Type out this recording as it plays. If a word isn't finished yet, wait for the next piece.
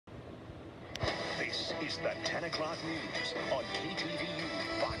is the 10 o'clock news on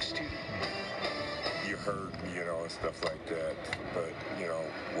KTVU Fox 2. You hurt, and stuff like that. But,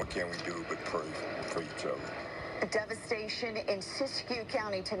 what can we do but pray for each other? Devastation in Siskiyou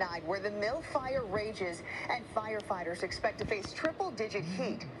County tonight, where the mill fire rages and firefighters expect to face triple-digit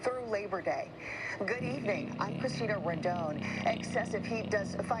heat through Labor Day. Good evening. I'm Christina Rendon. Excessive heat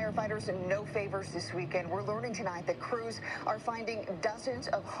does firefighters no favors this weekend. We're learning tonight that crews are finding dozens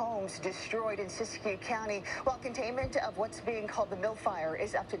of homes destroyed in Siskiyou County, while containment of what's being called the mill fire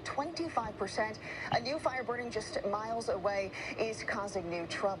is up to 25%. A new fire burning just miles away is causing new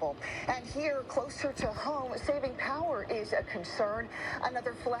trouble. And here, closer to home, saving power is a concern.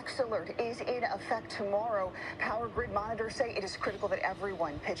 Another flex alert is in effect tomorrow. Power grid monitors say it is critical that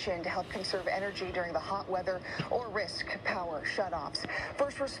everyone pitch in to help conserve energy during the hot weather or risk power shutoffs.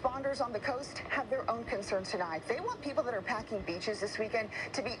 First responders on the coast have their own concerns tonight. They want people that are packing beaches this weekend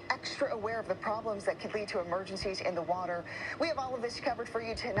to be extra aware of the problems that could lead to emergencies in the water. We have all of this covered for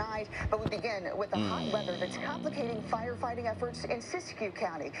you tonight, but we begin with the hot weather that's complicating firefighting efforts in Siskiyou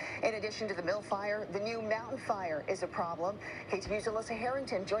County. In addition to the mill fire, the new mountain fire is a problem. KTVU's Alyssa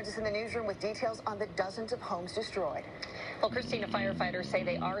Harrington joins us in the newsroom with details on the dozens of homes destroyed. Well, Christina, firefighters say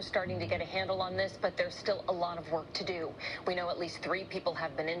they are starting to get a handle on this, but there's still a lot of work to do. We know at least 3 people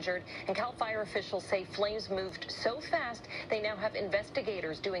have been injured, and CAL FIRE officials say flames moved so fast they now have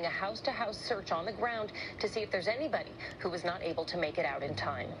investigators doing a house-to-house search on the ground to see if there's anybody who was not able to make it out in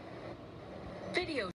time. Video